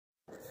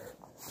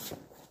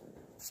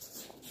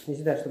Не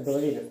сюда, чтобы было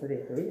видно. Смотри,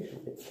 ты видишь?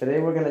 Today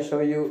we're going to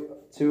show you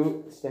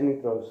 2 standing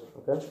throws,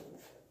 okay?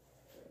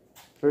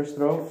 First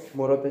throw,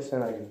 MOROTE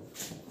Senagi.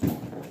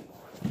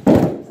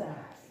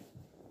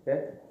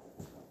 Okay?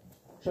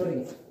 Show it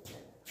again.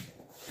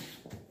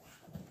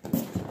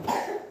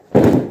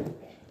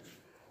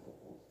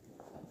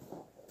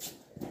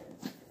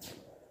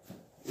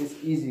 It's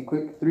easy,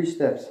 quick, 3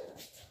 steps.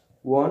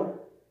 1,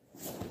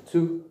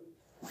 2,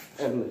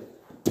 and lift.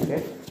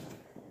 Okay?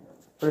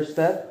 First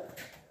step,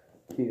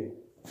 here.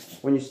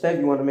 When you step,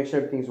 you want to make sure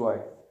everything's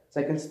wide.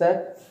 Second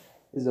step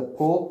is a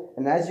pull,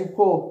 and as you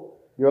pull,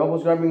 your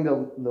elbow's grabbing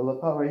the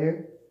lapel right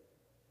here.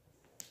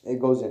 It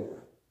goes in.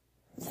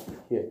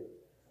 Here.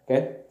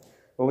 Okay?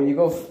 But when you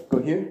go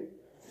here,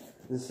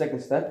 this is the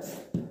second step.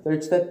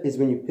 Third step is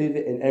when you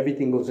pivot and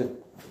everything goes in.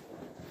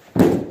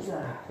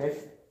 Okay?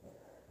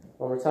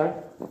 One more time.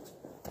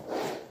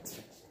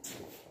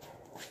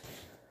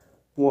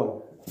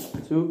 1,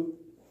 2,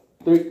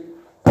 3.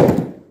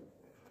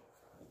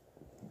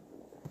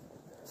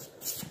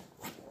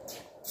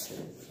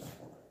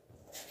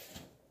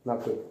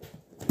 Not good.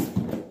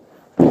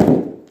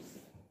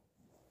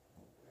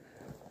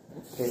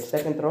 Okay,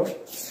 second throw.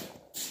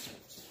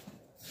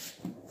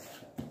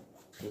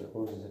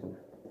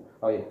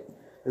 Oh yeah,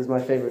 this is my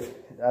favorite.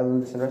 I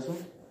learned this in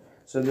wrestling.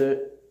 So they're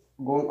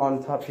going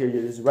on top here.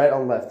 It's right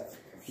on left.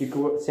 You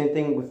could work, same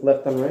thing with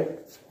left on right,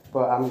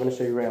 but I'm gonna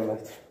show you right on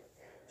left.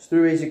 There's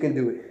 3 ways you can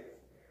do it.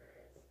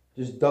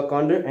 Just duck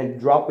under and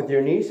drop with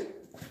your knees.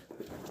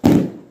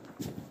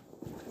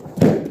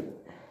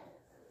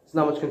 There's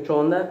not much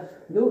control in that.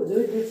 Do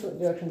it this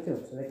direction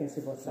too, so they can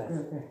see both sides.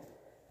 Okay.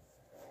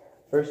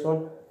 First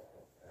one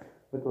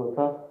with the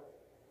lapel.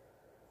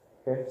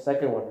 Okay,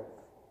 second one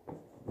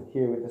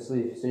here with the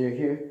sleeve. So you're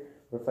here,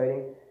 we're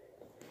fighting.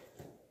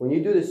 When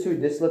you do this too,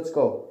 this lets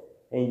go,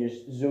 and you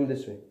just zoom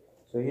this way.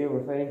 So here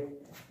we're fighting.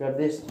 Grab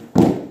this.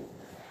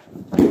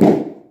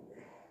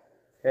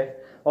 Okay.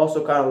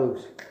 Also kind of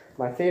loose.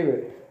 My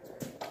favorite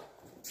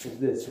is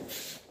this,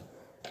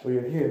 where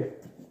you're here,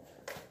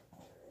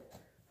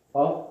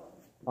 up,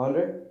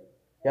 under.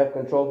 You have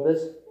control of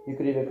this. You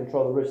could even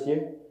control the wrist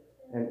here,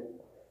 and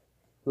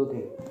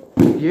looking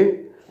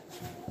here,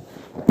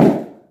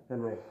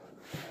 and right.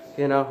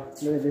 Okay, now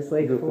do it this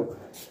way. Cool.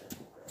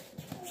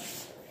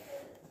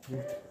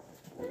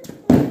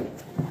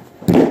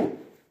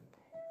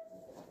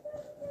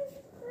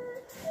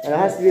 And it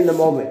has to be in the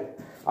moment.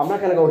 I'm not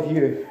gonna go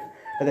here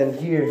and then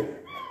here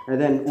and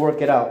then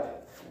work it out.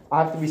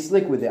 I have to be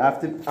slick with it.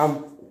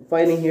 I'm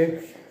fighting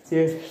here.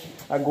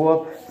 I go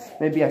up.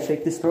 Maybe I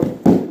take this throw.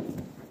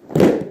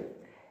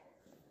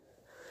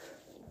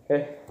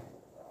 Okay.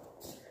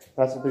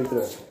 That's the 3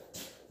 throws.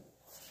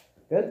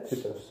 Good? 2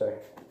 throws, sorry.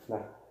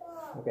 No.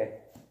 Okay.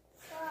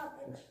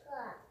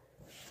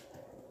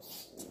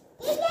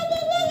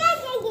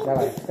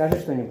 Давай, скажи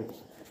что-нибудь.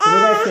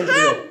 Передай всем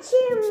привет.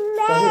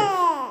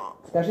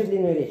 Скажи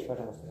длинную речь,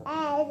 пожалуйста.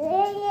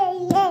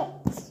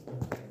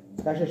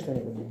 Скажи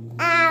что-нибудь.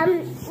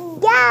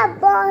 Я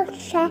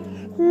больше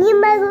не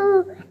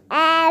могу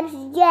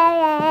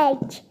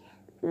сделать.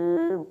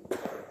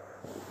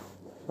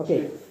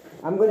 Okay,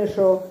 I'm going to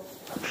show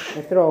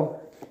a throw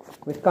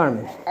with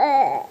Carmen.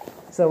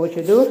 So what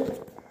you do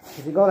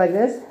is you go like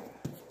this,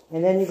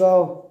 and then you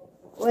go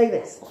like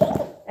this,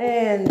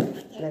 and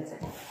that's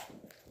it,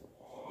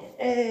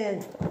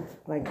 and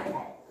like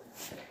that.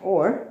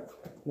 Or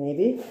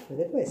maybe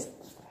with a twist,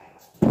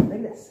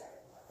 like this.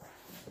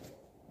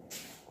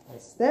 A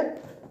step.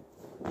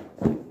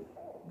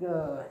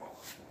 Good.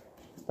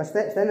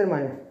 Стой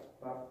нормально.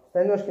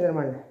 Стой ножки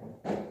нормально.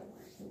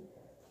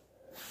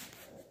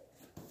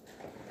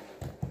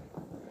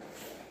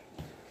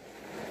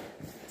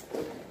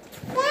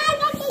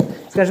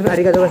 Скажи,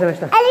 аригато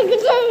гозаимашита.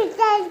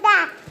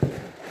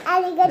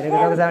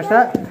 Аригато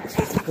гозаимашита.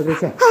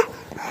 Выключай.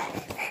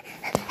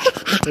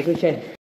 Выключай.